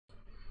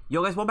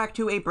Yo guys, welcome back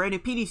to a brand new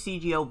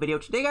PTCGO video.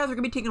 Today guys, we're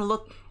going to be taking a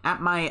look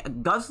at my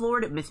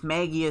Guzzlord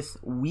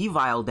Mismagius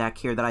Weavile deck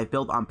here that I've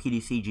built on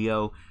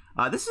PTCGO.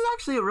 This is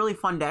actually a really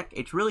fun deck.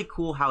 It's really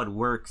cool how it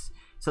works.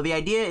 So the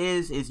idea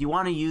is you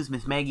want to use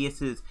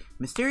Mismagius's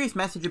Mysterious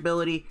Message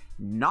ability,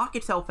 knock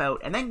itself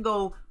out, and then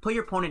go put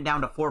your opponent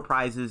down to 4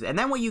 prizes. And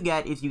then what you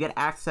get is you get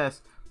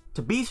access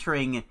to Beast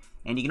Ring,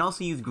 and you can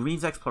also use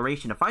Green's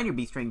Exploration to find your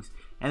Beast Rings.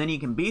 And then you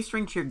can Beast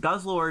Ring to your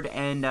Guzzlord,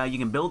 and you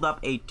can build up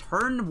a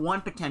turn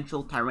 1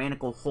 potential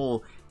Tyrannical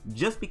Hole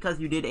just because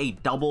you did a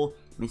double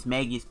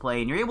Mismagius play,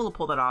 and you're able to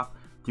pull that off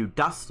through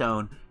Dusk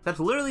Stone. That's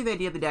literally the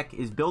idea of the deck,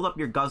 is build up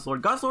your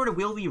Guzzlord. Guzzlord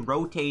will be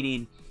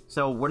rotating,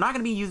 so we're not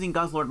going to be using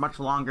Guzzlord much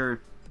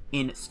longer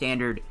in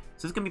Standard.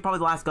 So this is going to be probably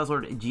the last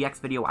Guzzlord-GX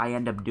video I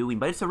end up doing,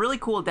 but it's a really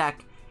cool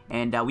deck.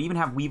 And we even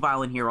have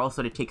Weavile in here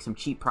also to take some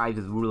cheap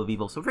prizes with Rule of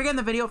Evil. So if you're getting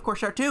the video, of course,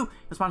 share too.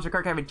 The sponsor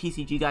card and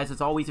TCG, guys. As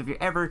always, if you're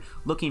ever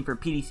looking for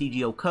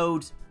PTCGO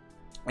codes,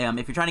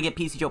 if you're trying to get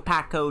PTCGO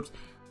pack codes,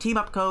 team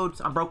up codes,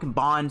 Unbroken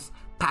bonds,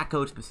 pack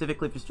codes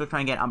specifically, if you're still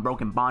trying to get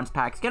Unbroken bonds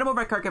packs, get them over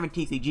at Card and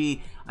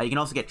TCG. You can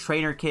also get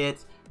trainer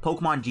kits,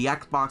 Pokemon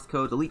GX box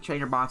codes, Elite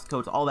Trainer box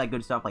codes, all that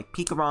good stuff like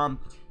Pikarom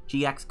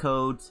GX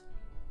codes,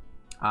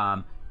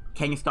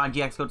 Kangaskhan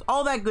GX codes,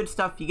 all that good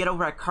stuff you get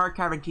over at Card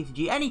Cavern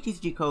TCG. Any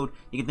TCG code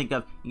you can think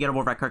of, you get them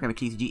over at Card Cavern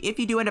TCG. If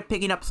you do end up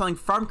picking up something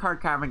from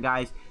Card Cavern,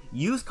 guys,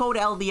 use code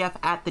LDF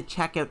at the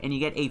checkout and you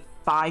get a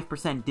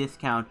 5%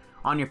 discount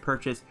on your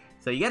purchase.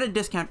 So you get a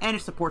discount and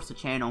it supports the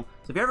channel.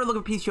 So if you're ever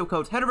looking for PTCGO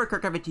codes, head over to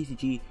Card Cavern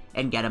TCG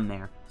and get them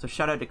there. So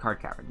shout out to Card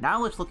Cavern.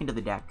 Now let's look into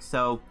the deck.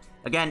 So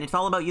again, it's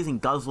all about using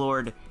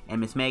Guzzlord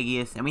and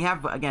Mismagius, and we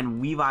have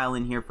again Weavile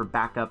in here for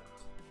backup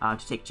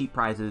to take cheap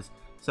prizes.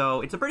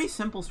 So it's a pretty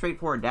simple,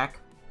 straightforward deck.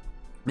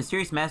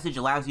 Mysterious Message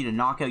allows you to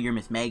knock out your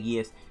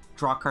Mismagius,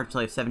 draw cards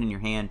until you have 7 in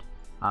your hand.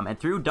 And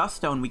through Dusk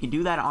Stone, we can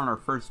do that on our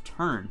first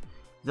turn.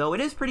 Though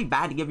it is pretty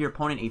bad to give your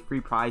opponent a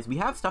free prize. We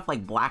have stuff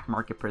like Black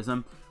Market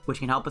Prism, which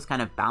can help us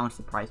kind of balance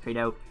the prize trade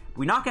out.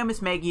 We knock out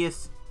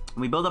Mismagius,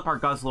 and we build up our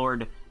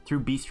Guzzlord through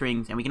Beast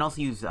Rings, and we can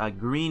also use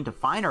green to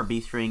find our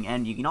Beast Ring,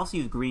 and you can also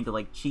use green to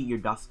like cheat your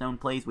Dusk Stone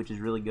plays, which is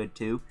really good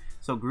too.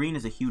 So green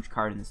is a huge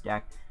card in this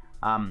deck.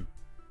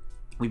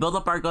 We build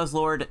up our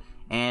Guzzlord,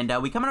 and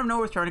we come out of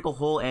nowhere with Tyrannical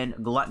Hole and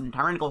Glutton.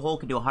 Tyrannical Hole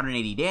can do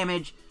 180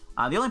 damage.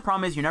 The only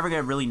problem is you're never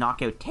going to really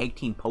knock out Tag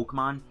Team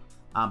Pokemon.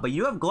 But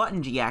you have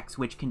Glutton GX,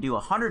 which can do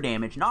 100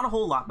 damage. Not a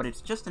whole lot, but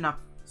it's just enough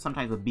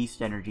sometimes with Beast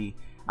Energy.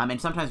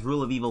 And sometimes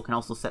Rule of Evil can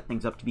also set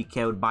things up to be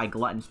KO'd by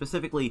Glutton,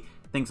 specifically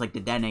things like the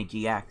Dene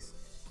GX.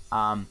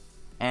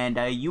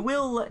 You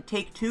will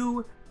take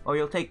 2, or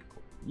you'll take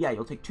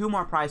 2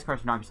 more prize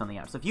cards to knock something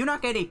out. So if you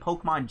knock out a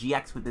Pokemon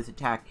GX with this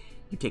attack,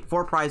 you take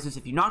 4 prizes.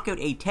 If you knock out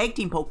a Tag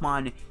Team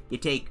Pokemon, you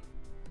take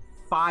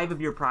 5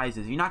 of your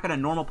prizes. If you knock out a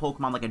normal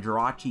Pokemon like a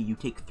Jirachi, you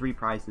take 3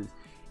 prizes.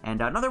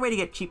 And another way to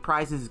get cheap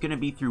prizes is going to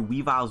be through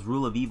Weavile's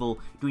Rule of Evil,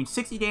 doing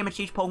 60 damage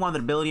to each Pokemon with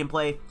an ability in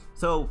play.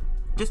 So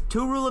just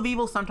 2 Rule of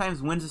Evil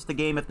sometimes wins us the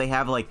game if they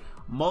have like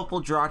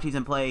multiple Jirachis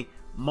in play,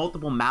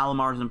 multiple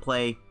Malamars in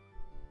play.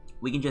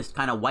 We can just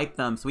kind of wipe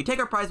them. So we take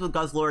our prize with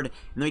Guzzlord, and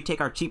then we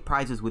take our cheap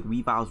prizes with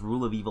Weavile's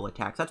Rule of Evil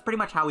attacks. That's pretty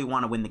much how we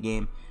want to win the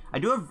game. I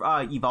do have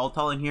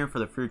Yveltal in here for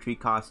the free retreat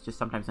cost. Just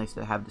sometimes nice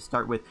to have to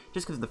start with,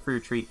 just because of the free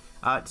retreat.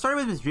 Starting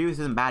with Misdreavus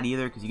isn't bad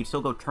either, because you can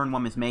still go turn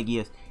 1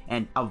 Mismagius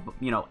and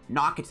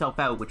knock itself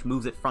out, which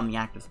moves it from the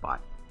active spot.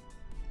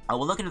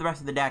 We'll look into the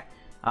rest of the deck.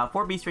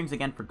 4 Beast Rings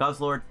again for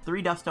Guzzlord,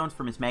 3 Dusk Stones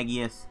for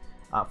Mismagius,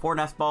 4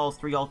 Nest Balls,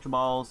 3 Ultra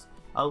Balls.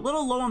 A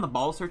little low on the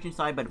ball searching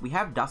side, but we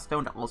have Dusk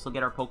Stone to also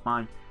get our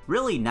Pokemon.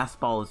 Really, Nest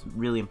Ball is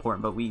really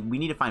important, but we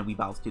need to find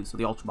Weaviles too, so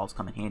the Ultra Balls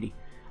come in handy.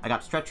 I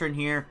got Stretcher in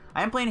here.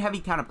 I am playing a heavy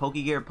count of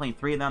Pokégear, playing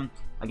 3 of them.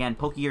 Again,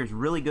 Pokégear is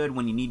really good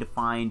when you need to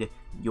find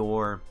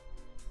your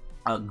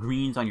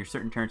greens on your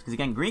certain turns, because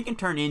again, green can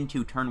turn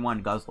into turn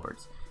 1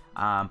 Guzzlords.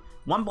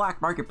 1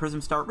 Black Market Prism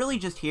Star, really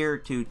just here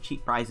to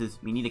cheat prizes.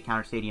 We need a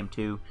Counter Stadium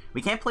too.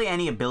 We can't play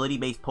any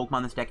ability-based Pokemon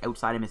in this deck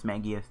outside of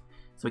Mismagius,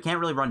 so we can't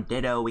really run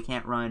Ditto. We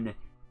can't run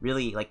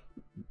really like,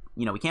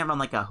 we can't run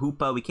like a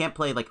Hoopa. We can't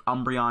play like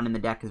Umbreon in the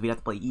deck because we'd have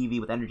to play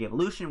Eevee with Energy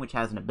Evolution, which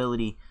has an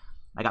ability.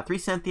 I got 3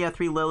 Cynthia,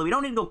 3 Lillie. We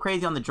don't need to go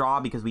crazy on the draw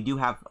because we do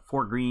have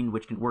 4 green,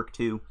 which can work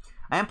too.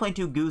 I am playing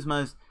 2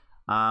 Guzmas,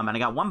 and I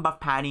got 1 Buff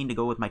Padding to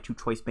go with my 2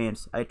 Choice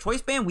Bands.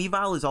 Choice Band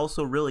Weavile is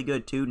also really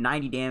good too.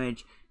 90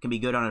 damage can be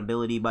good on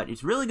ability, but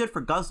it's really good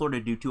for Guzzlord to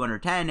do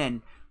 210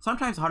 and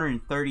sometimes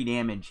 130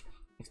 damage,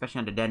 especially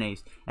on the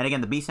Denes. And again,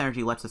 the Beast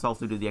Energy lets us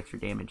also do the extra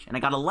damage. And I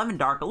got 11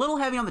 Dark, a little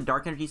heavy on the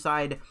Dark Energy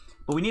side,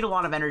 but we need a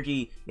lot of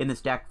energy in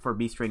this deck for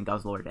Beast Ring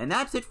Guzzlord. And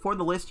that's it for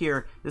the list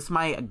here. This is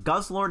my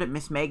Guzzlord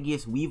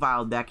Mismagius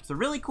Weavile deck. It's a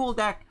really cool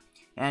deck,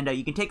 and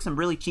you can take some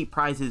really cheap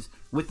prizes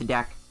with the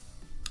deck.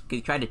 You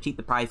can try to cheat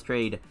the prize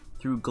trade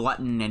through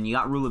Glutton, and you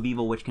got Rule of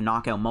Evil, which can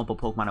knock out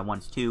multiple Pokemon at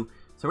once too.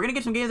 So we're going to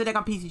get some games of the deck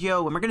on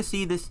PTCGO, and we're going to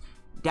see this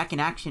deck in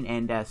action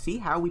and see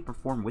how we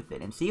perform with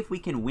it, and see if we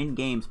can win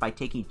games by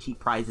taking cheap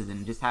prizes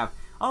and just have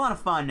a lot of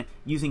fun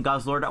using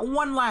Guzzlord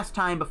one last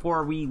time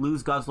before we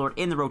lose Guzzlord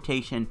in the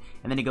rotation,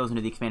 and then it goes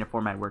into the expanded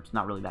format where it's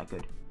not really that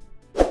good.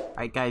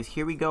 Alright guys,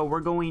 here we go.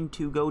 We're going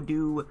to go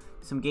do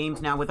some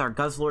games now with our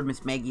Guzzlord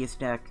Mismagius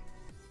deck.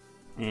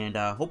 And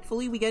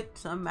hopefully we get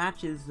some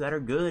matches that are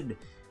good.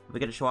 We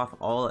get to show off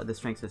all of the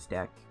strengths of this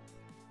deck.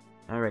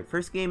 Alright,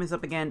 first game is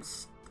up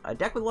against a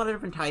deck with a lot of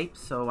different types,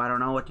 so I don't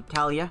know what to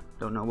tell you.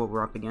 Don't know what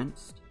we're up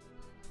against.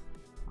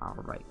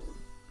 Alright.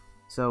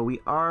 So we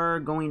are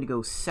going to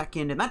go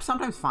second, and that's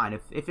sometimes fine.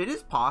 If it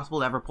is possible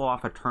to ever pull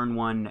off a turn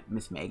 1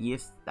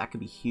 Mismagius, that could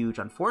be huge.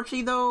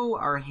 Unfortunately though,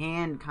 our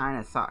hand kind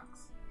of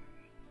sucks.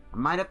 I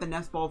might have to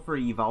nest ball for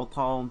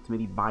Yveltal to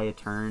maybe buy a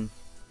turn.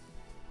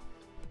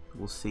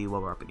 We'll see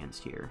what we're up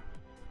against here.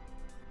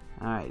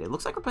 Alright, it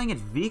looks like we're playing at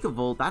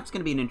Weavile. That's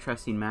going to be an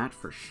interesting match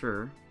for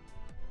sure.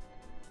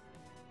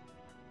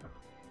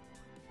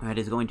 That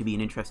is going to be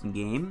an interesting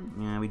game.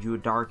 Yeah, we drew a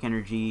Dark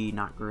Energy,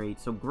 not great.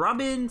 So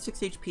Grubbin, 6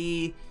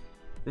 HP.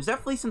 There's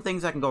definitely some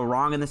things that can go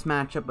wrong in this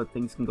matchup, but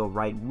things can go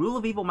right. Rule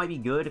of Evil might be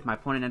good if my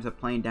opponent ends up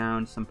playing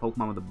down some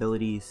Pokemon with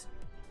abilities.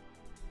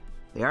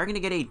 They are going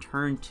to get a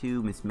turn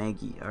 2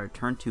 Mismagius, or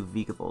turn 2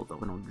 Weavile, though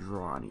we don't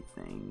draw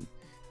anything.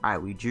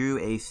 Alright, we drew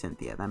a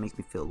Cynthia. That makes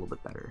me feel a little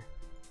bit better.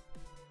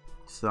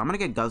 So I'm going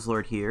to get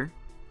Guzzlord here.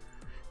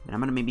 And I'm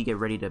going to maybe get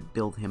ready to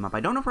build him up. I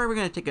don't know if we're ever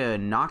going to take a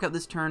knockout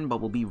this turn, but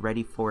we'll be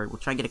ready for it. We'll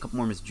try and get a couple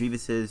more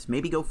Misdreavuses.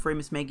 Maybe go for a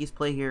Mismagius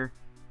play here.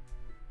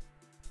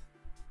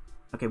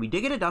 Okay, we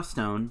did get a Dusk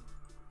Stone.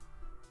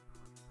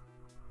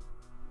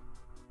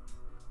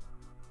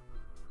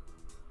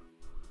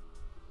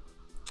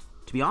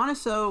 To be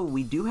honest, though,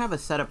 we do have a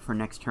setup for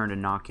next turn to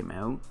knock him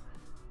out.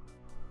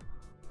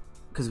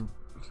 Because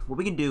what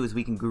we can do is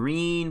we can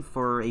green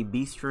for a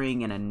Beast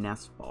Ring and a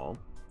Nest Ball.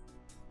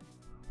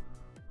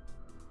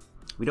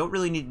 We don't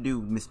really need to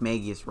do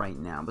Mismagius right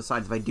now.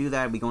 Besides, if I do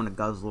that, we go into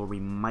Guzzlord,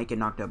 we might get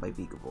knocked out by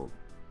Weavile.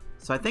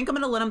 So I think I'm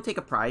going to let him take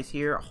a prize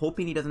here,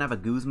 hoping he doesn't have a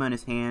Guzma in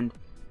his hand.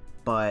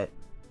 But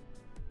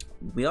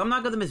I'm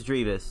not going to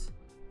Misdreavus.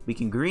 We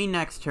can green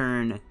next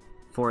turn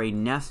for a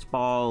Nest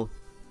Ball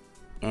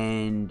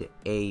and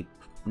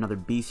another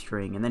Beast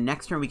Ring. And then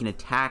next turn we can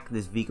attack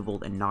this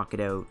Weavile and knock it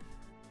out.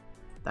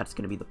 That's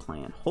going to be the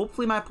plan.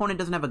 Hopefully my opponent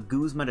doesn't have a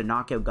Guzma to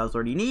knock out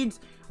Guzzlord. He needs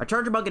a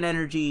Charger Bug and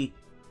Energy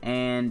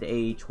and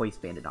a Choice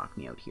Band to knock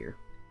me out here.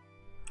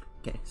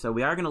 Okay, so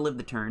we are going to live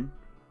the turn.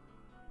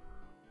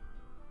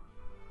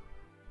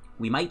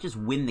 We might just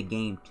win the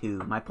game, too.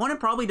 My opponent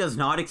probably does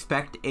not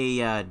expect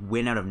a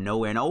win out of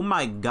nowhere. And oh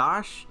my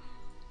gosh,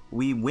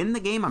 we win the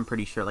game, I'm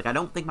pretty sure. Like, I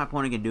don't think my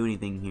opponent can do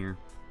anything here.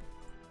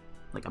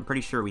 Like, I'm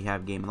pretty sure we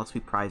have game, unless we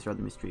prize our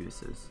other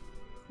Misdreavuses.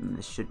 And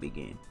this should be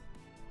game.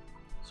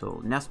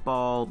 So, Nest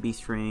Ball,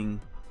 Beast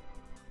Ring.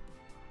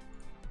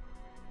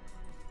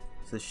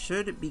 So, this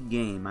should be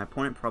game. My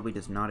opponent probably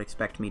does not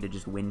expect me to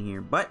just win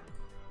here. But,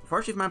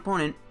 unfortunately for my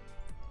opponent,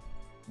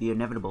 the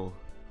inevitable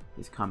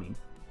is coming.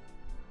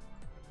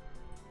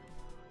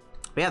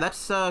 But yeah,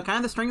 that's kind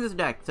of the strength of this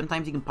deck.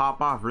 Sometimes you can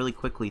pop off really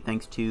quickly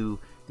thanks to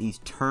these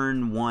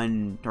turn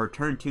 1 or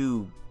turn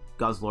 2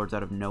 Guzzlords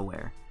out of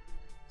nowhere.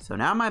 So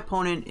now my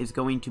opponent is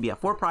going to be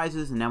at 4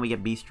 prizes, and now we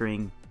get Beast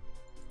Ring,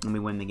 and we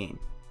win the game.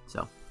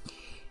 So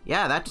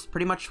yeah, that's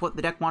pretty much what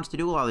the deck wants to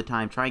do a lot of the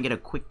time. Try and get a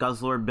quick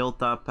Guzzlord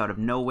built up out of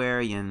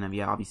nowhere, and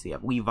yeah, obviously you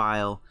have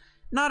Weavile.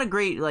 Not a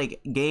great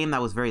game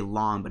that was very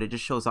long, but it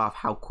just shows off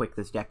how quick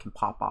this deck can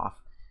pop off.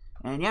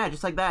 And yeah,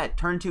 just like that,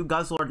 turn 2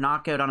 Guzzlord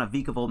knockout on a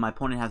Weavile. My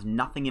opponent has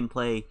nothing in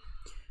play,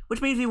 which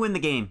means we win the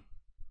game.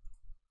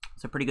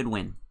 It's a pretty good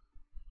win.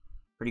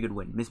 Pretty good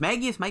win.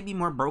 Mismagius might be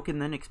more broken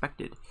than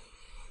expected.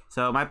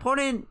 So my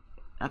opponent,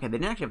 okay, they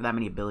didn't actually have that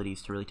many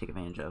abilities to really take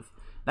advantage of.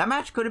 That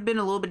match could have been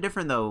a little bit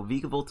different though.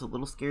 Weavile's a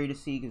little scary to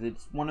see because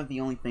it's one of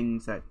the only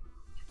things that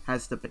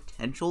has the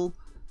potential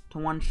to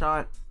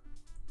one-shot.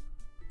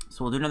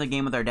 So we'll do another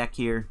game with our deck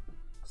here,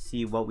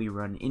 see what we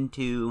run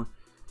into.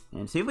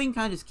 And see if we can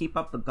kind of just keep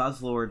up the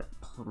Guzzlord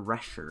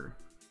pressure.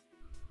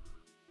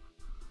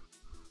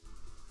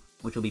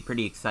 Which will be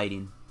pretty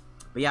exciting.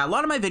 But yeah, a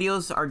lot of my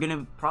videos are going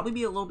to probably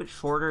be a little bit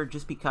shorter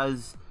just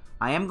because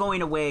I am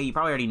going away. You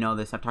probably already know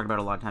this. I've talked about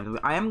it a lot of times.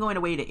 I am going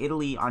away to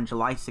Italy on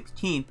July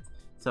 16th.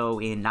 So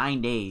in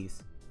 9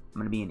 days, I'm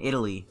going to be in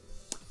Italy.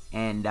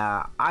 And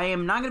I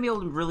am not going to be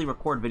able to really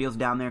record videos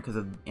down there because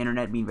of the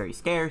internet being very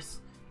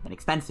scarce and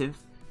expensive.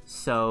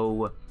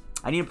 So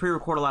I need to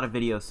pre-record a lot of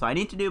videos, so I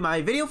need to do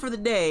my video for the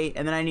day,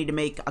 and then I need to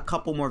make a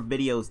couple more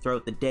videos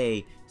throughout the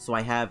day, so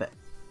I have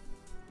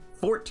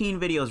 14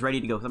 videos ready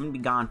to go, because I'm going to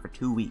be gone for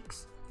 2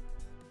 weeks.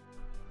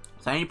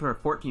 So I need to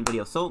prepare 14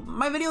 videos. So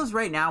my videos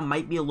right now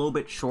might be a little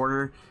bit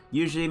shorter.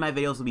 Usually my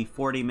videos will be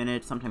 40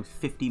 minutes, sometimes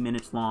 50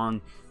 minutes long,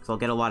 because I'll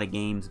get a lot of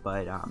games,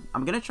 but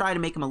I'm going to try to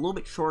make them a little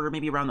bit shorter,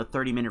 maybe around the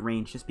 30-minute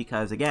range, just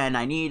because, again,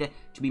 I need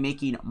to be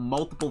making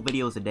multiple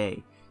videos a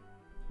day,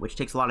 which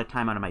takes a lot of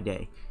time out of my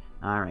day.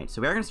 Alright,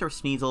 so we are going to start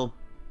with Sneasel.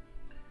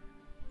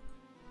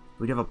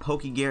 We do have a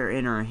Pokégear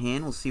in our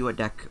hand. We'll see what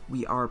deck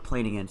we are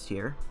playing against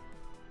here.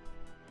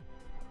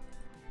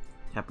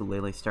 Tapu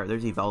Lele start.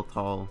 There's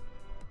Yveltal.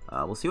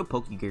 We'll see what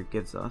Pokégear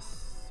gives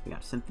us. We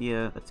got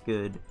Cynthia. That's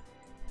good.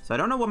 So I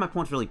don't know what my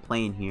opponent's really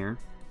playing here.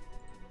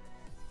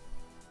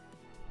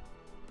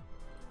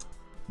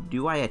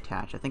 do I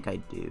attach? I think I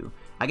do.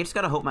 I just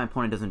gotta hope my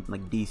opponent doesn't,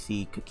 like,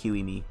 DC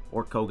Kukui me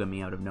or Koga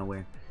me out of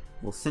nowhere.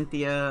 Well,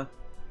 Cynthia...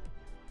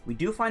 We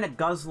do find a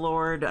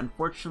Guzzlord.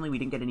 Unfortunately, we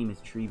didn't get any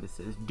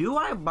Misdreavuses. Do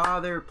I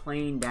bother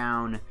playing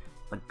down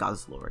the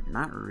Guzzlord?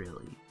 Not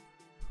really.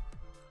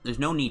 There's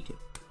no need to.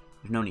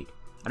 There's no need.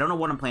 I don't know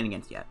what I'm playing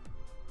against yet.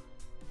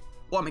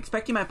 Well, I'm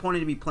expecting my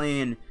opponent to be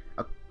playing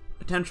a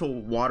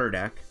potential water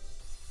deck.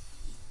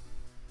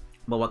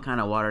 But what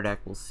kind of water deck,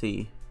 we'll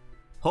see.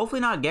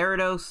 Hopefully not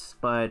Gyarados,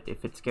 but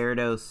if it's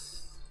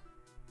Gyarados,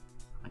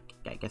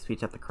 I guess we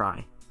just have to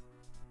cry.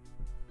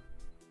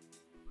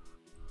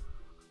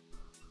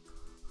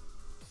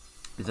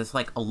 Is this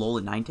like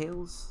Alola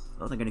Ninetales?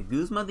 Oh, they're going to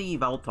Guzma the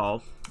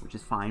Yveltal, which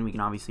is fine. We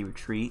can obviously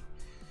retreat.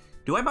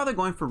 Do I bother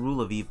going for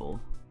Rule of Evil?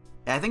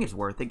 I think it's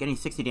worth it. Getting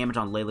 60 damage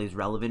on Lele is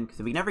relevant,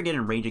 because if we never get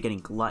in range of getting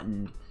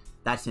gluttoned,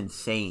 that's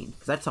insane.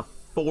 Because that's a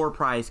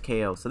 4-prize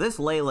KO. So this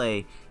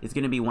Lele is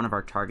going to be one of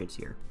our targets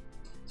here.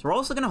 So we're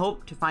also going to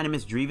hope to find a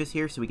Misdreavus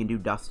here, so we can do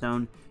Dusk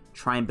Stone,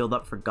 try and build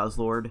up for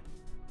Guzzlord.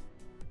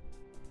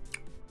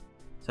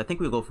 So I think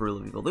we'll go for Rule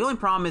of Evil. The only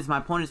problem is my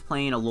opponent is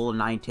playing Alola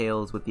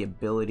Ninetales with the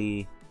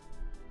ability...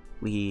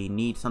 We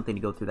need something to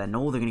go through that.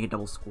 No, they're going to get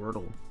double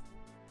Squirtle.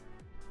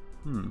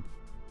 I'm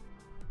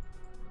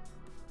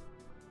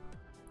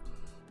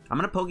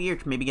going to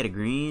Pokégear to maybe get a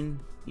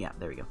green. Yeah,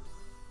 there we go.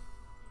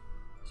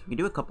 So we can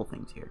do a couple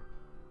things here.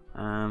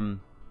 Well,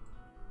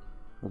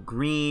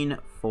 green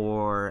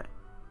for...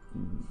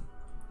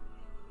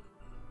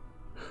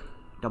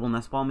 double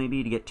Nest Ball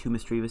maybe to get 2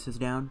 Misdreavuses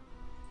down.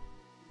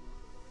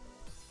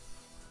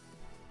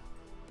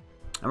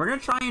 And we're going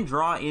to try and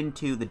draw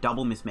into the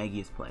double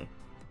Mismagius play.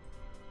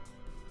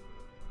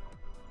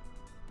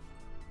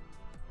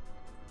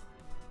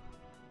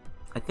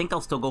 I think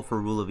I'll still go for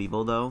Rule of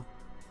Evil, though,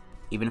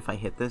 even if I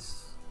hit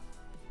this.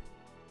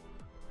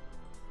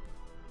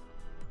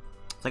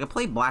 So I could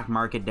play Black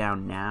Market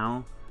down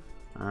now,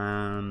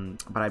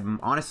 but I'd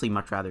honestly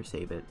much rather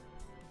save it.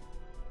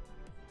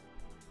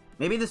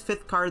 Maybe this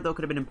 5th card, though,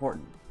 could have been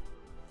important.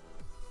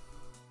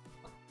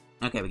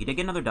 Okay, we did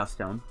get another Dusk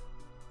Stone.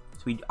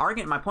 So we are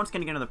getting, my opponent's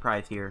going to get another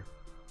prize here.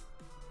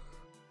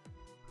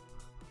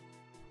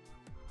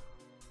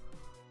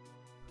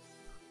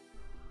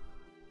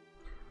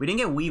 We didn't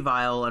get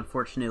Weavile,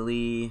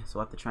 unfortunately, so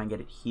we'll have to try and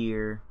get it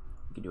here.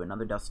 We can do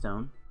another Dusk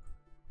Stone.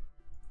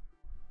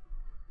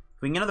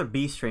 If we can get another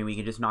Beast Ring, we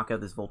can just knock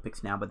out this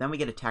Vulpix now, but then we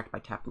get attacked by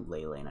Tapu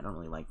Lele, and I don't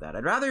really like that.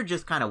 I'd rather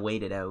just kind of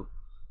wait it out.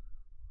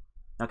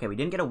 Okay, we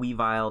didn't get a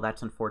Weavile,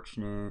 that's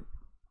unfortunate.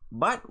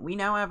 But we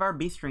now have our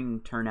Beast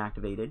Ring turn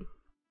activated.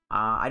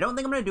 I don't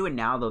think I'm going to do it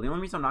now, though. The only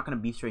reason I'm not going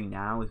to Beast Ring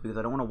now is because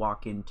I don't want to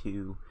walk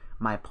into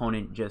my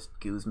opponent just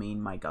Guzming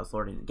my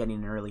Guzzlord and getting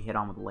an early hit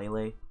on with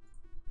Lele.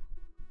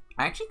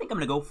 I actually think I'm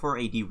going to go for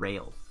a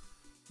Derail,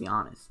 to be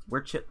honest.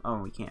 We're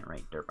oh, we can't,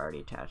 right? Derp already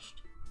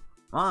attached.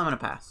 Well, I'm going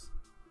to pass.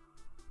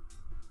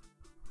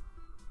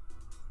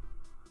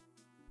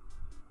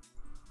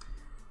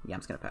 Yeah, I'm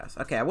just going to pass.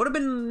 Okay, it would have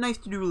been nice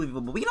to do Rule of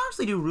Evil, but we can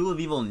honestly do Rule of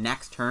Evil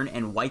next turn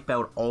and wipe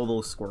out all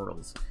those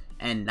Squirtles.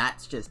 And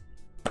that's just...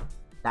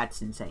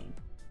 that's insane.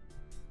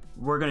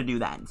 We're going to do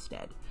that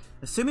instead.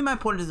 Assuming my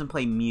opponent doesn't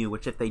play Mew,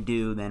 which if they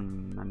do,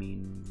 then, I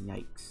mean,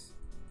 yikes.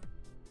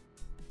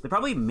 They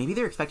probably, maybe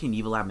they're expecting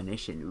Evil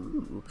Admonition.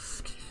 Ooh.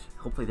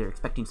 Hopefully they're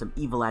expecting some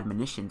Evil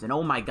Admonitions. And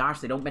oh my gosh,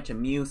 they don't mention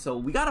Mew. So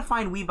we gotta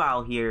find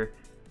Weavile here,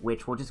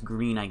 which we'll just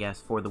green, I guess,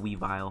 for the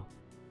Weavile.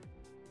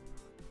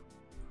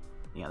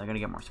 Yeah, they're gonna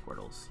get more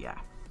Squirtles. Yeah.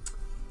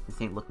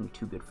 This ain't looking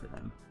too good for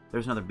them.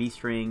 There's another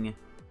Beast Ring.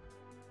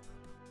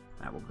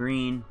 That will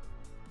green.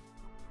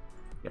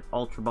 Get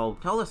Ultra Ball.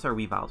 Tell us our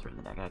Weaviles are in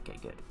the deck. Okay,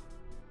 good.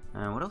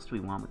 What else do we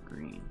want with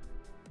green?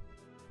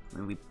 I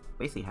mean, we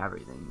basically have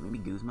everything. Maybe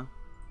Guzma?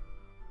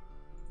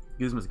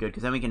 Guzma's good,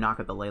 because then we can knock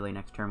out the Lele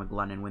next turn with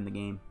Glutton and win the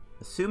game.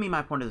 Assuming my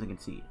opponent doesn't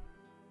concede.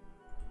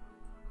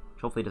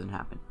 Which hopefully doesn't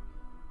happen.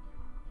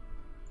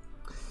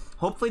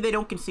 Hopefully they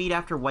don't concede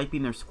after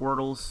wiping their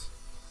Squirtles.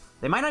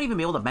 They might not even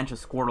be able to bench a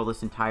Squirtle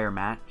this entire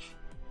match,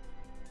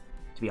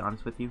 to be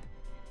honest with you.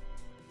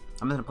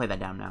 I'm going to play that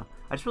down now.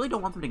 I just really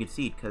don't want them to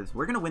concede, because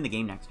we're going to win the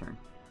game next turn.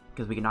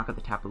 Because we can knock out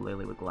the Tapu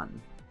Lele with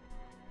Glutton.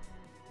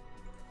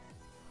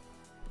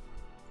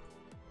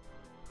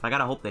 So I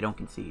gotta hope they don't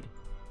concede.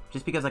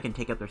 Just because I can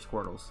take out their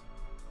Squirtles.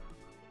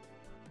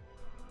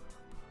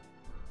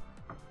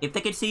 If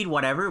they concede,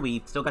 whatever,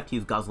 we still got to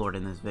use Guzzlord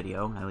in this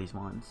video, at least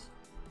once.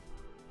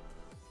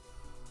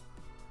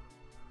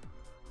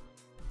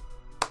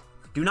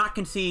 Do not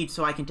concede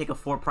so I can take a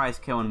 4-prize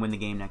kill and win the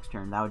game next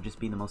turn. That would just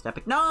be the most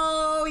epic.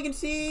 No, he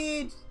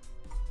concedes!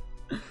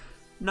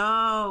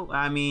 No,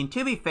 I mean,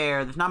 to be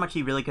fair, there's not much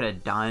he really could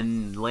have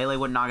done. Lele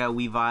would knock out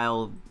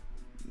Weavile.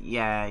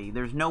 Yeah,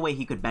 there's no way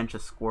he could bench a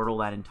Squirtle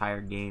that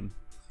entire game.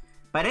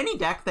 But any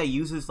deck that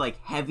uses, like,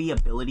 heavy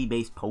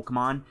ability-based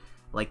Pokemon,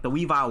 like the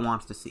Weavile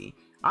wants to see.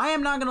 I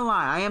am not gonna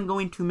lie, I am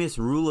going to miss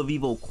Rule of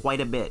Evil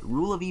quite a bit.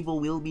 Rule of Evil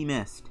will be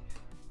missed.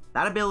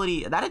 That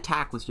ability, that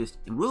attack was just,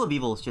 Rule of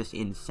Evil is just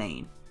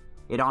insane.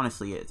 It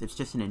honestly is. It's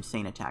just an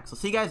insane attack. So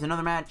see you guys in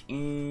another match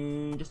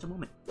in just a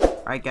moment.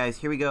 Alright guys,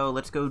 here we go.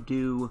 Let's go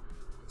do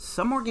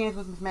some more games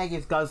with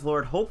Mismagius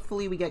Guzzlord.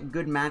 Hopefully we get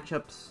good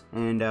matchups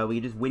and we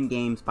just win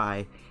games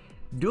by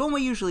doing what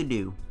we usually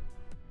do.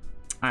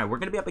 Alright, we're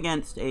going to be up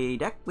against a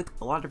deck with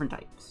a lot of different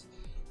types.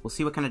 We'll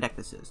see what kind of deck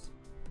this is.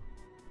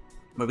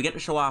 But we get to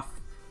show off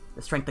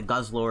the strength of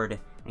Guzzlord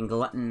and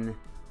Glutton.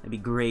 That'd be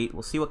great.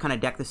 We'll see what kind of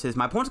deck this is.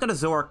 My opponent's got a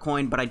Zoroark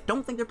coin, but I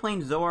don't think they're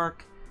playing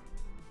Zoroark.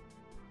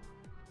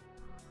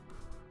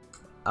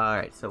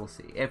 Alright, so we'll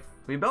see. If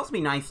it would also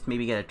be nice to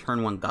maybe get a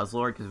turn 1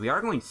 Guzzlord, because we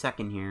are going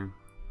second here.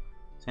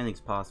 So anything's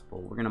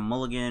possible. We're going to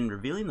mulligan,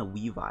 revealing the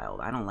Weavile.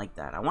 I don't like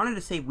that. I wanted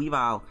to save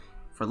Weavile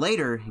for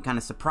later and kind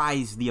of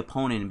surprise the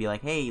opponent and be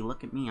like, hey,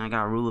 look at me, I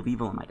got a Rule of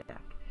Evil in my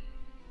deck.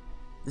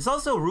 This is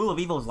also Rule of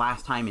Evil's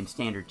last time in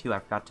Standard, too. I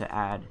forgot to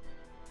add.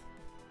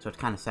 So it's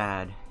kind of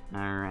sad.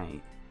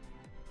 Alright.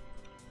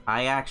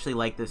 I actually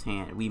like this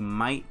hand. We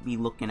might be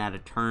looking at a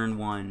turn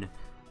 1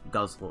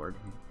 Guzzlord.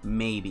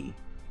 Maybe.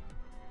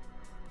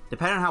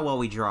 Depending on how well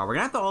we draw. We're going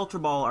to have to Ultra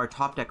Ball our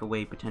top deck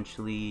away,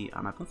 potentially.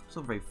 My opponent's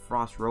also very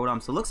Frost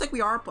Rotom. So it looks like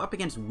we are up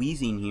against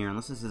Weezing here,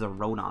 unless this is a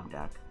Rotom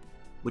deck.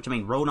 Which, I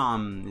mean,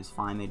 Rotom is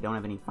fine. They don't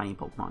have any fighting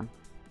Pokemon.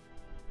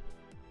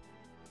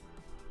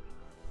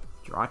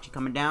 Jirachi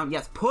coming down.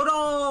 Yes, put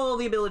all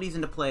the abilities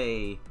into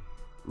play.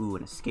 Ooh,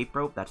 an Escape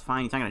Rope. That's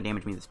fine. He's not going to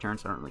damage me this turn,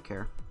 so I don't really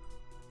care.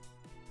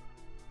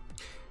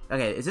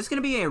 Okay, is this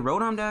going to be a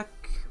Rotom deck,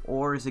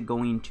 or is it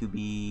going to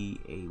be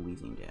a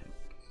Weezing deck?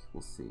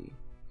 We'll see.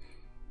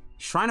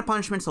 Shrine of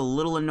Punishment's a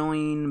little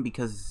annoying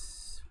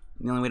because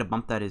the only way to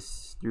bump that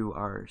is through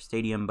our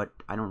stadium, but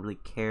I don't really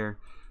care.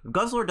 If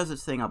Guzzlord does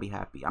its thing, I'll be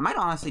happy. I might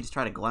honestly just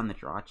try to Glutton the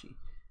Jirachi.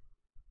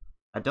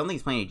 I don't think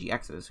he's playing any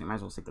GXs, so we might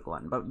as well stick the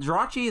Glutton. But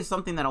Jirachi is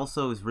something that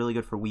also is really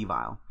good for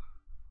Weavile.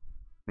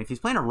 If he's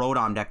playing a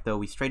Rotom deck, though,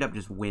 we straight up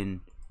just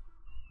win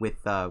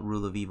with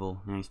Rule of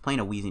Evil. And he's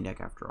playing a Weezing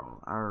deck after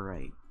all.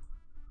 Alright.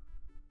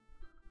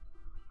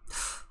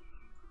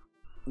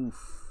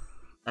 Oof.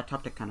 That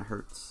top deck kind of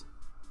hurts.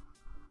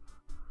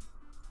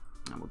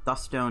 We'll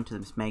Dusk Stone to the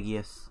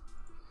Mismagius.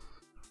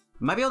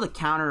 We might be able to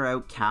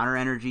counter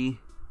energy.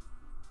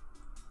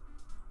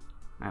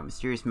 Alright,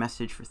 Mysterious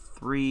Message for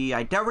 3.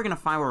 I doubt we're gonna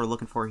find what we're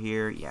looking for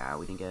here. Yeah,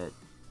 we didn't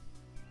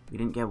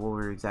get what we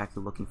were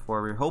exactly looking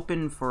for. We were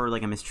hoping for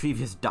like a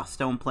Misdreavus Dusk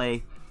Stone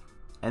play.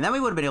 And then we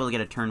would have been able to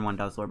get a turn 1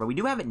 Guzzlord, but we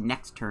do have it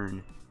next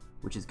turn,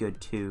 which is good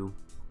too.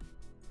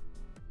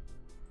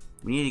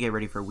 We need to get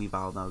ready for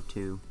Weavile though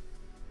too.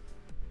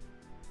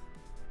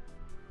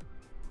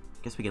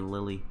 Guess we get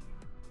Lillie.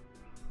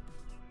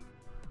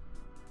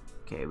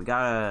 Okay, we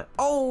gotta...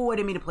 Oh, I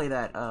didn't mean to play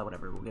that.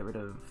 Whatever. We'll get rid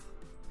of...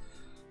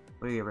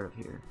 What do we get rid of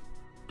here?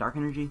 Dark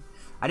Energy?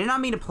 I did not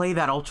mean to play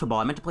that Ultra Ball.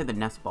 I meant to play the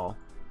Nest Ball.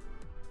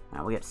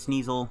 Alright, we'll get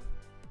Sneasel.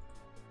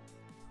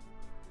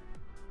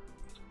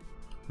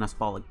 Nest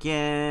Ball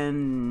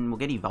again. We'll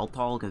get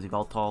Yveltal, because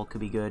Yveltal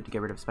could be good to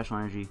get rid of Special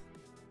Energy.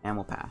 And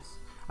we'll pass.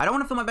 I don't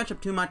want to fill my bench up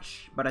too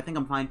much, but I think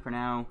I'm fine for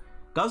now.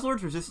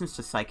 Guzzlord's resistance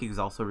to Psychic is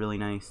also really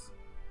nice.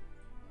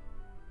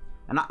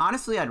 And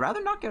honestly, I'd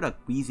rather knock out a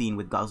Weezing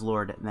with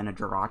Guzzlord than a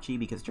Jirachi,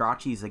 because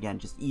Jirachi is, again,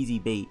 just easy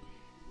bait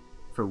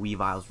for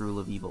Weavile's Rule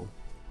of Evil.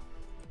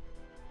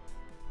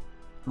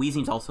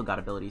 Weezing's also got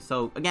abilities.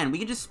 So, again, we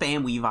can just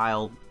spam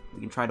Weavile. We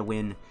can try to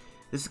win.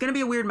 This is going to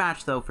be a weird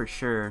match, though, for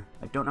sure.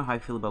 I don't know how I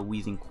feel about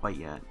Weezing quite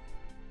yet.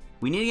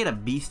 We need to get a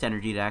Beast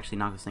Energy to actually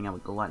knock this thing out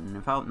with Glutton.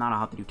 If not,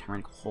 I'll have to do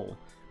Tyrannical Hole.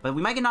 But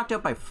we might get knocked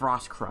out by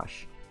Frost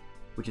Crush,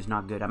 which is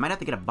not good. I might have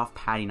to get a Buff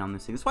Padding on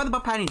this thing. That's why the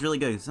Buff Padding is really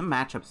good, because some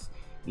matchups...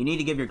 You need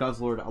to give your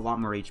Guzzlord a lot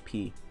more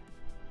HP.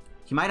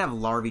 He might have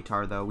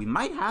Larvitar, though. We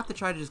might have to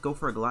try to just go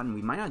for a Glutton.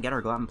 We might not get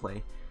our Glutton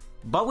play.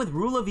 But with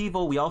Rule of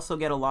Evil, we also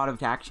get a lot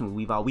of action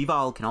with Weavile.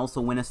 Weavile can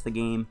also win us the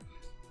game.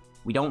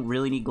 We don't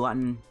really need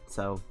Glutton,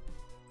 so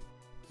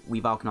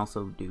Weavile can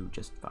also do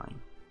just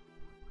fine.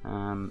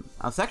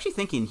 I was actually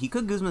thinking he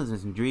could Guzma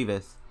BUS and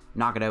Misdreavus,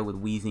 knock it out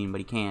with Weezing, but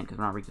he can't because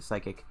we're not weak to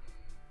Psychic.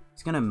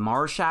 He's gonna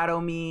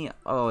Marshadow me.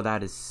 Oh,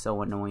 that is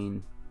so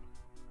annoying.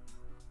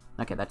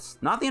 Okay, that's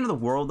not the end of the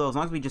world, though. As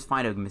long as we just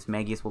find a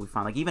Mismagius, we'll be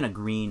fine. Like, even a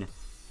green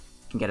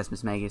can get us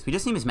Mismagius. We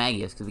just need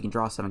Mismagius, because we can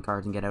draw 7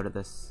 cards and get out of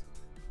this.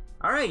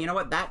 Alright, you know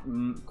what? That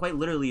quite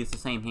literally is the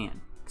same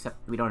hand. Except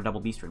we don't have double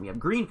Beast Ring. We have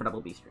green for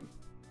double Beast Ring.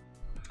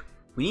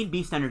 We need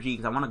Beast Energy,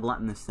 because I want to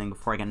Glutton this thing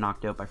before I get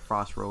knocked out by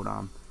Frost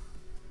Rotom.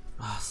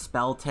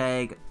 Spell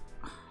Tag.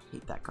 I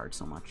hate that card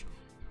so much.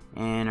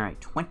 And, alright,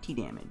 20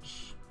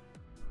 damage.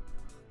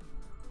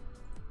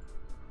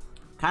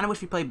 Kind of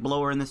wish we played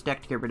Blower in this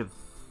deck to get rid of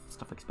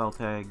stuff like Spell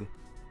Tag.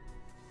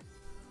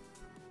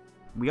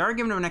 We are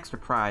giving him an extra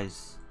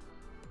prize.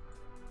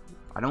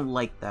 I don't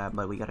like that,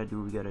 but we gotta do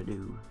what we gotta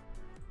do.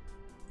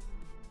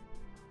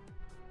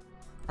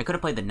 I could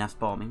have played the Nest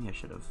Ball. Maybe I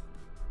should have.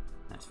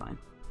 That's fine.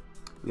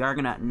 We are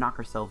gonna knock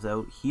ourselves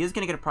out. He is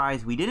gonna get a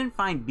prize. We didn't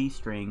find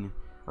Beast Ring.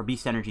 Or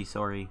Beast Energy,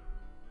 sorry.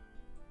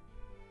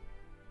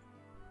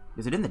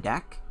 Is it in the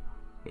deck?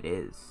 It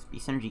is.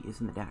 Beast Energy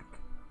is in the deck.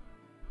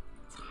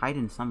 It's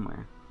hiding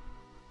somewhere.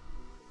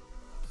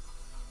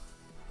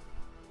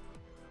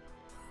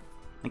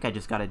 I think I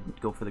just gotta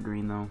go for the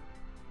green, though.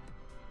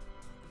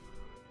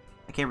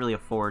 I can't really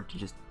afford to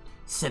just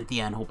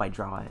Cynthia and hope I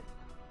draw it.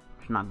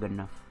 It's not good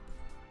enough.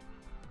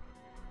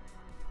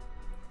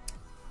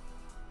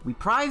 We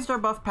prized our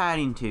Buff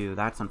Padding TEU.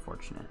 That's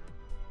unfortunate.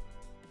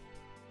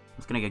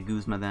 It's gonna get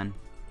Guzma then.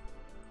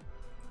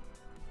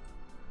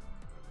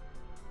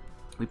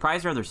 We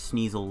prized our other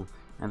Sneasel.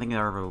 I think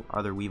there are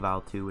other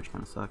Weavile too, which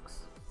kind of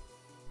sucks.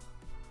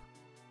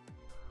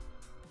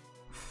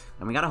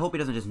 And we gotta hope he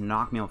doesn't just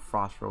knock me out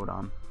Frost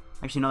Rotom.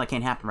 Actually, no, that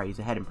can't happen, right? He's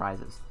ahead in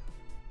prizes.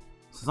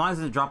 So as long as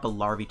it doesn't drop a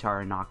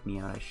Larvitar and knock me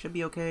out, I should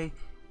be okay.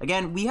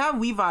 Again, we have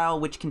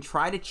Weavile, which can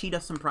try to cheat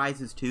us some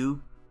prizes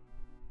too.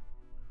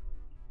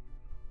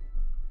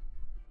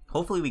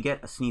 Hopefully we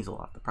get a Sneasel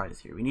off the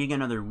prize here. We need to get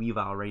another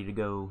Weavile ready to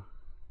go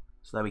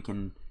so that we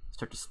can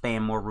start to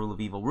spam more Rule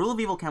of Evil. Rule of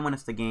Evil can win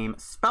us the game.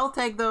 Spell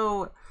Tag,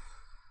 though,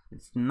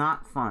 it's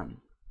not fun.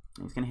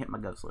 He's going to hit my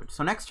Guzzlord.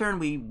 So next turn,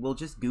 we will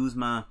just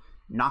Guzma,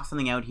 knock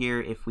something out here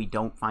if we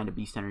don't find a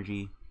Beast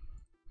Energy.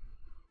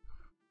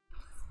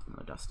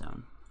 The Dusk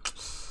Stone.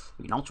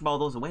 We can Ultra Ball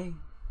those away.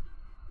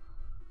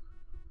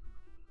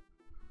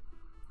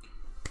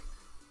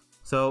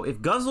 So if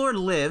Guzzlord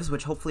lives,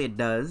 which hopefully it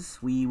does,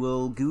 we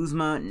will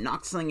Guzma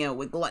knock something out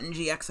with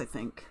Glutton-GX, I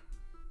think.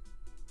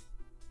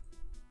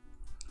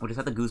 We'll just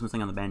have the Guzma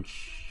thing on the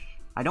bench.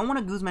 I don't want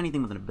to Guzma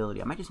anything with an ability.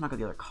 I might just knock out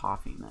the other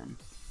Coffee then.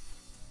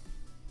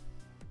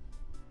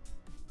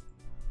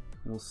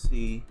 We'll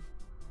see.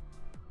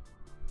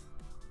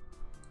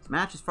 This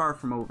match is far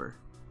from over.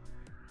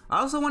 I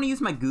also want to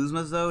use my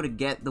Guzmas, though, to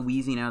get the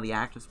Weezing out of the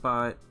active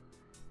spot.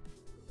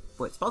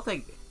 Wait, Spell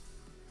Tag...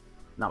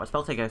 No, but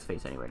Spell Tag has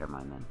face anyway, never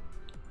mind then.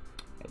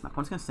 Okay, my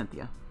opponent's gonna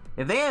Cynthia.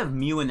 If they have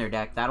Mew in their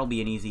deck, that'll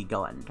be an easy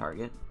Glutton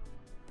target.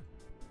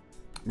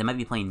 They might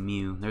be playing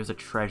Mew. There's a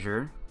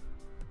Treasure.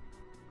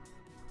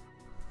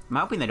 I'm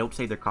hoping they don't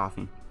save their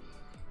Coffee.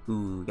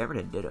 Ooh, get rid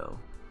of Ditto.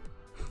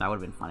 That would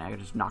have been funny. I could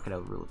just knock it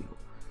out with Rule of Evil.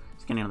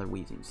 Just getting another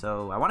Weezing.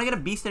 So, I want to get a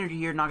Beast Energy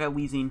here, knock out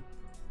Weezing.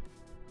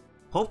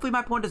 Hopefully my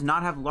opponent does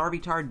not have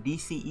Larvitar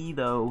DCE,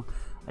 though.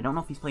 I don't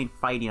know if he's playing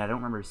Fighting. I don't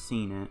remember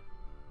seeing it.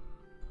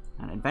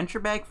 An Adventure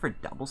Bag for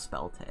double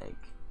Spell Tag.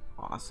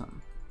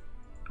 Awesome.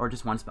 Or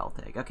just one Spell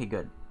Tag. Okay,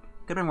 good.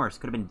 Could have been worse.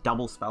 Could have been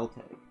double Spell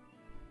Tag.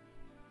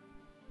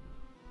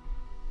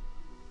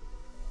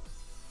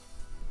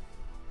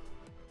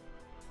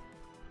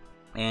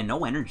 And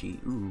no energy.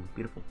 Ooh,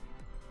 beautiful.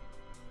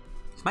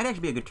 This might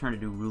actually be a good turn to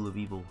do Rule of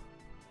Evil.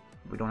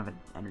 We don't have an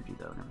energy,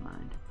 though. Never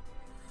mind.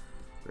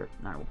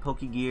 Alright, we'll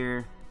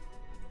Pokégear.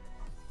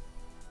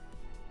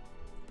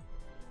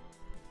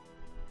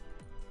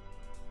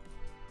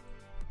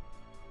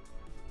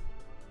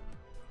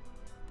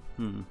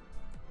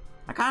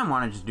 I kind of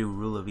want to just do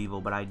Rule of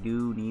Evil, but I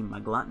do need my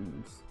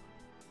Gluttons.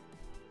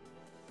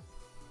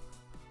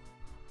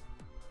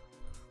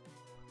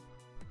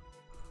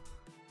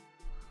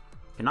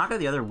 Can knock out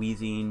the other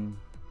Weezing.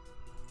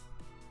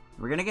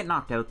 We're gonna get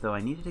knocked out, though. I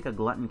need to take a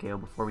Glutton KO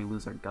before we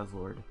lose our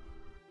Guzzlord.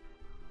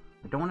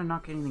 I don't want to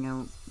knock anything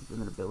out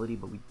with an ability,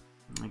 but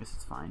I guess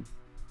it's fine.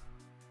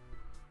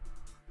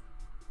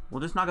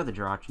 We'll just knock out the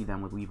Jirachi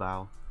then with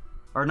Weavile.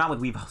 Or not with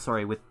Weavile,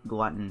 sorry, with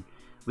Glutton.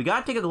 We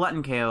gotta take a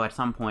Glutton KO at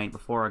some point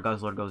before our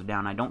Guzzlord goes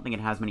down. I don't think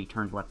it has many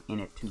turns left in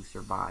it to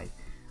survive.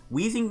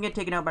 Weezing can get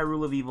taken out by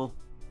Rule of Evil.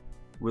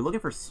 We're looking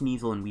for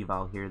Sneasel and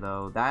Weavile here,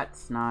 though.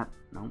 That's not...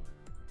 No.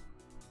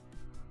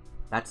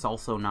 That's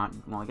also not...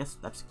 Well, I guess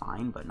that's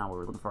fine, but not what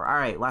we're looking for.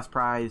 Alright, last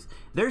prize.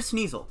 There's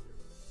Sneasel.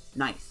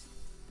 Nice.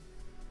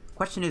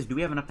 Question is, do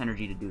we have enough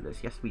energy to do this?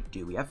 Yes, we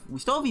do. We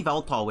still have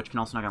Yveltal, which can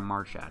also knock out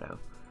Marshadow.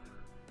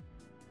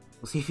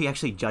 We'll see if he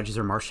actually judges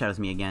or Marshadows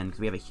me again, because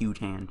we have a huge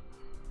hand.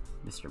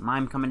 Mr.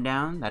 Mime coming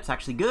down. That's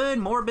actually good.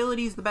 More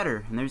abilities, the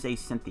better. And there's a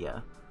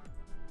Cynthia.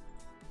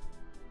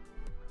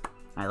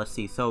 Alright, let's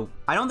see. So,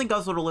 I don't think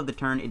Guzzlord will live the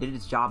turn. It did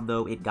its job,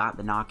 though. It got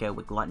the knockout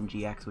with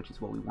Glutton-GX, which is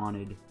what we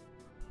wanted.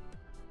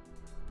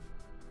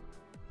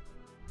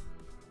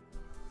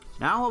 So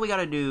now what we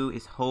gotta do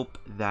is hope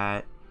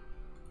that...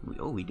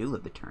 we do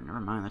live the turn. Never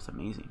mind. That's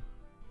amazing.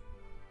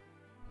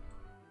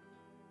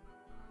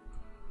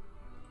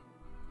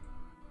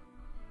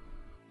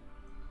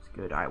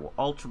 Good. Alright, we'll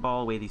Ultra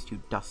Ball away these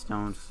two Dusk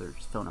Stones, so they're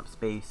just filling up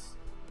space.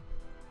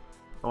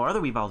 Oh, are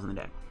there Weaviles in the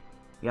deck?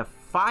 We have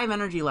 5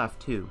 energy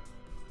left, too.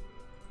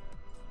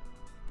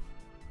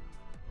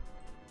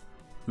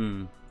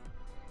 Thinking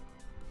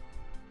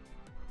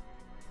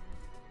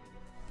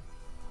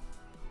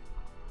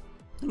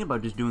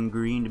about just doing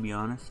green, to be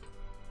honest.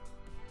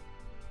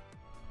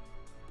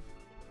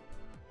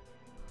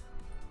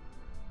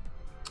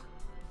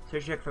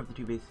 Search check for up to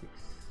 2 basics.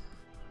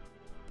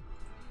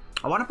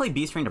 I want to play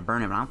Beast Ring to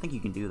burn it, but I don't think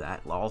you can do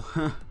that, lol.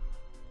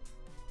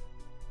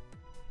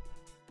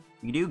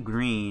 You do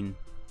green.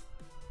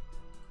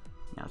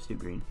 Yeah, let's do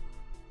green.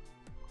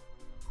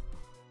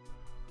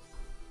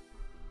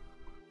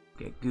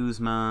 Get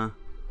Guzma.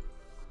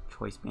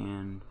 Choice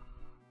Band.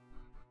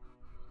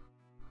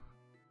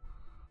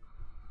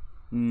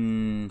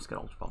 Let's get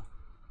Ultra Ball.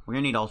 We're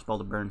gonna need Ultra Ball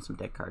to burn some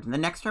deck cards. And the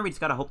next turn, we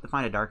just gotta hope to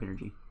find a Dark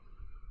Energy.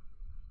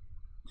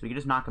 So we can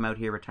just knock him out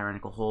here with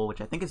Tyrannical Hole,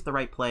 which I think is the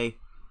right play.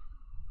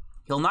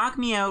 He'll knock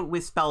me out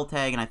with Spell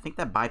Tag, and I think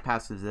that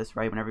bypasses this,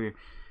 right? Whenever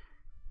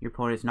your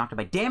opponent is knocked out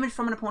by damage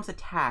from an opponent's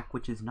attack,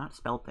 which is not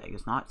Spell Tag.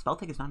 Spell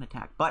Tag is not an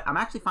attack. But I'm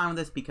actually fine with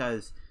this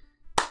because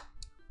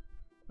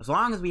as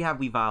long as we have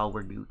Weavile,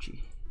 we're Gucci.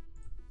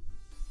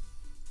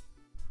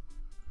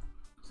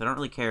 So I don't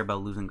really care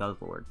about losing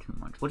Guzzlord too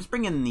much. We'll just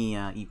bring in the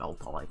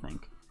Yveltal, I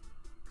think.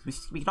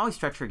 We can always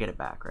stretch her, get it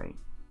back, right?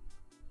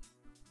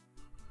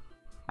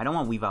 I don't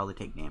want Weavile to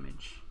take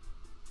damage.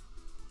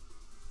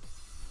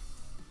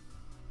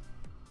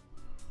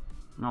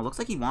 No, it looks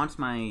like he wants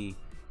my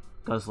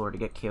Guzzlord to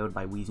get KO'd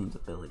by Weezing's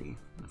ability.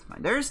 That's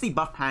fine. There's the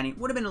Buff Padding.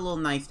 Would have been a little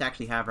nice to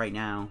actually have right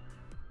now.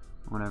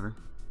 Whatever.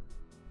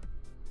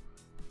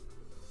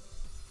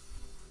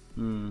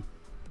 Do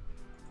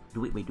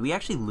we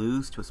actually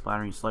lose to a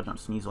Splattering Sludge on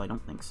Sneasel? I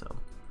don't think so.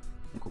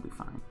 I think we'll be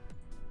fine.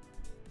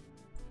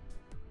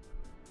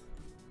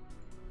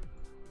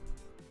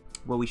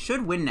 Well, we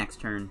should win next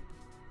turn.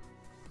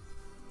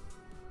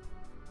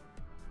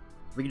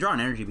 If we can draw an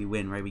energy, we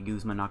win, right? We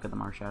Guzma, knock out the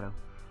Marshadow.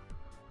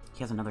 He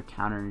has another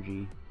counter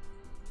energy.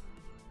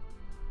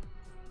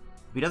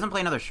 If he doesn't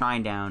play another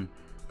Shrine down,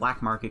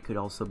 Black Market could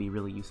also be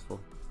really useful.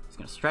 He's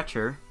going to stretch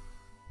her.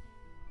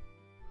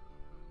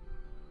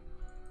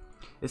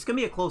 This is going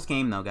to be a close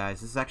game, though,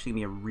 guys. This is actually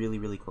going to be a really,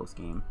 really close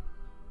game.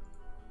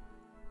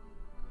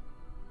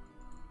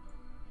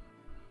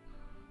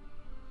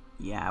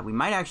 Yeah, we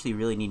might actually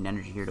really need an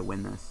energy here to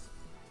win this.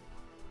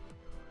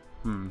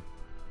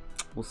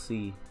 We'll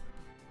see.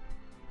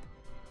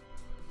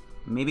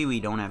 Maybe we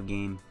don't have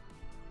game.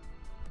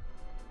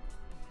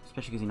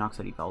 Especially because he knocks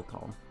out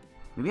Yveltal.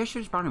 Maybe I should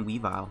have just brought in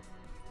Weavile.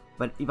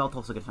 But Yveltal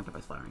also gets knocked out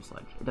by Splattering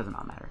Sludge. It does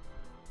not matter.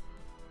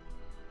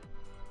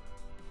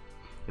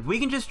 If we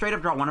can just straight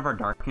up draw one of our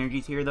Dark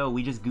Energies here, though,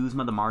 we just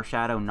Guzma the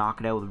Marshadow,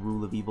 knock it out with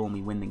Rule of Evil, and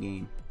we win the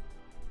game.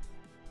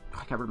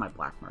 I got rid of my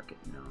Black Market.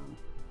 No.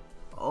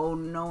 Oh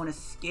no, an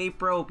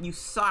escape rope. You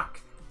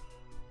suck.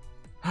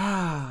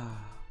 How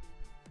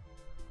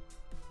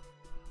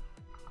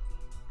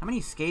many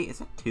escape? Is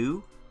that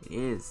 2? It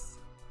is.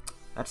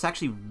 That's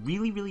actually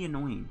really, really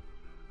annoying.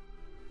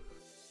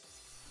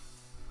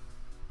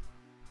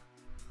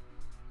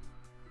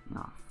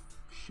 Oh,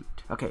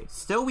 shoot. Okay,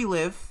 still we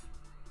live,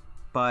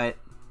 but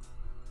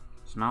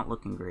it's not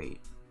looking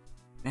great.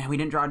 Man, we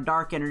didn't draw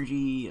Dark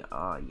Energy.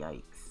 Oh,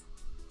 yikes.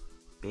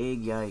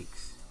 Big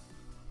yikes.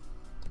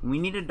 We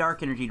need a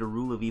Dark Energy to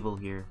Rule of Evil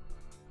here.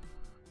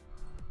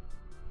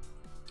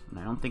 And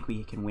I don't think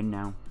we can win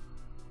now.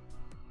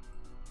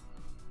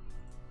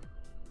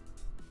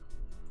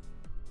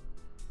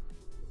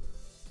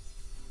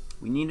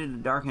 We needed a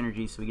Dark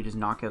Energy so we could just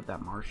knock out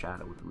that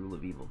Marshadow with Rule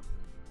of Evil.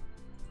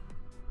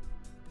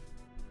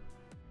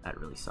 That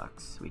really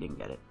sucks. We didn't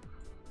get it.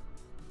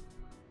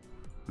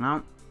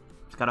 Well,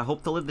 just gotta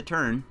hope to live the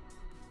turn.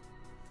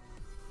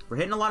 We're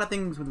hitting a lot of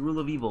things with Rule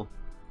of Evil.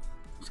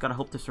 Just gotta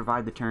hope to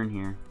survive the turn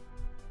here.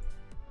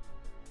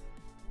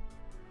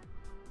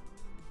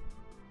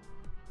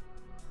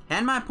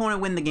 Can my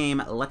opponent win the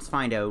game? Let's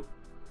find out.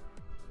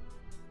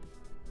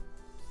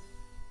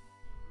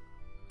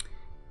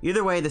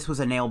 Either way, this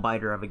was a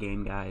nail-biter of a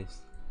game,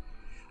 guys.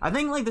 I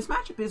think, like, this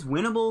matchup is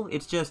winnable.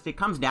 It's just, it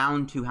comes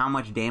down to how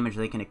much damage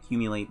they can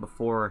accumulate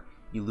before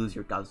you lose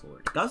your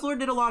Guzzlord. Guzzlord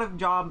did a lot of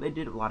job. It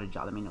did a lot of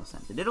job. That made no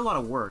sense. It did a lot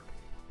of work.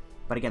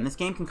 But again, this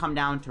game can come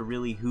down to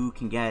really who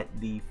can get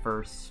the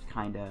first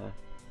kind of,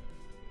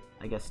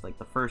 I guess, like,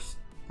 the first,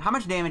 how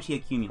much damage he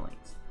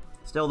accumulates.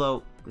 Still,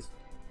 though,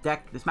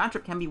 this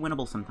matchup can be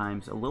winnable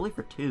sometimes. A Lillie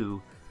for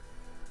 2.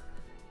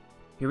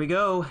 Here we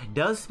go.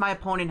 Does my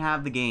opponent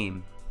have the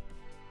game?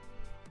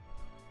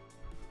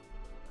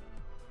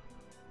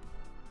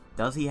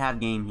 Does he have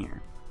game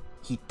here?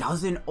 He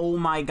doesn't. Oh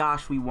my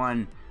gosh, we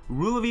won.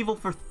 Rule of Evil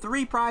for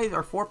 4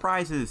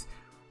 prizes.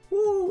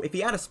 Woo! If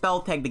he had a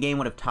spell tag, the game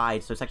would have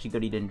tied, so it's actually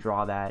good he didn't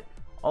draw that.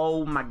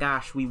 Oh my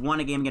gosh, we won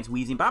a game against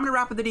Weezing. But I'm going to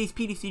wrap up today's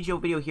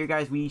PTCGO video here,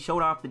 guys. We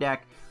showed off the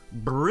deck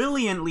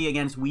brilliantly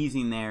against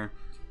Weezing there,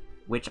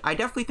 which I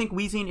definitely think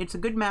Weezing, it's a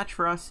good match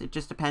for us. It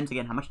just depends,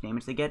 again, how much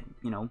damage they get,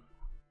 you know,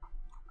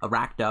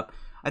 racked up.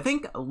 I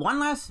think one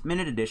last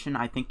minute addition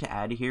I think to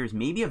add here is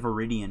maybe a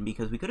Viridian,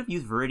 because we could have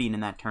used Viridian in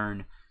that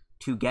turn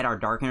to get our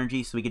Dark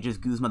Energy, so we could just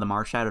Guzma the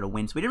Marshadow to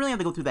win. So we didn't really have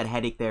to go through that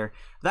headache there.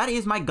 That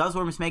is my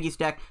Guzzlord Mismagius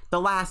deck, the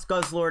last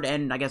Guzzlord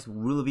and I guess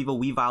Rule of Evil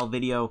Weavile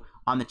video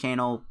on the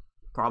channel,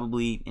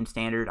 probably in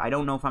Standard. I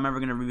don't know if I'm ever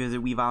going to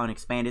revisit Weavile and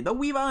Expanded, though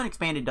Weavile and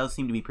Expanded does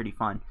seem to be pretty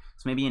fun.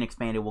 So maybe in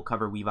Expanded we'll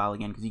cover Weavile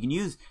again, because you can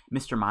use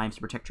Mr. Mimes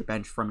to protect your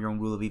bench from your own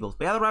Rule of Evils.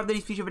 But yeah, that'll wrap up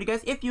today's feature video,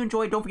 guys. If you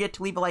enjoyed, don't forget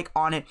to leave a like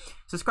on it.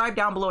 Subscribe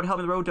down below to help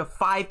me the road to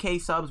 5K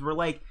subs. We're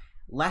like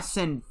less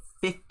than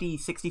 50,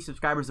 60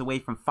 subscribers away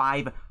from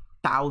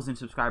 5,000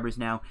 subscribers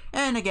now.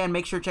 And again,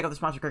 make sure to check out the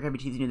sponsor card in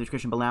the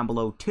description down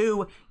below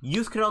too.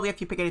 Use code LDF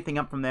if you pick anything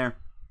up from there.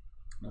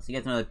 I'll see you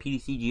guys in another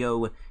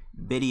PTCGO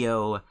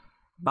video.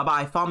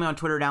 Bye-bye. Follow me on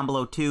Twitter down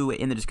below too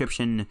in the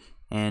description.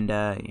 And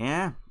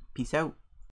yeah, peace out.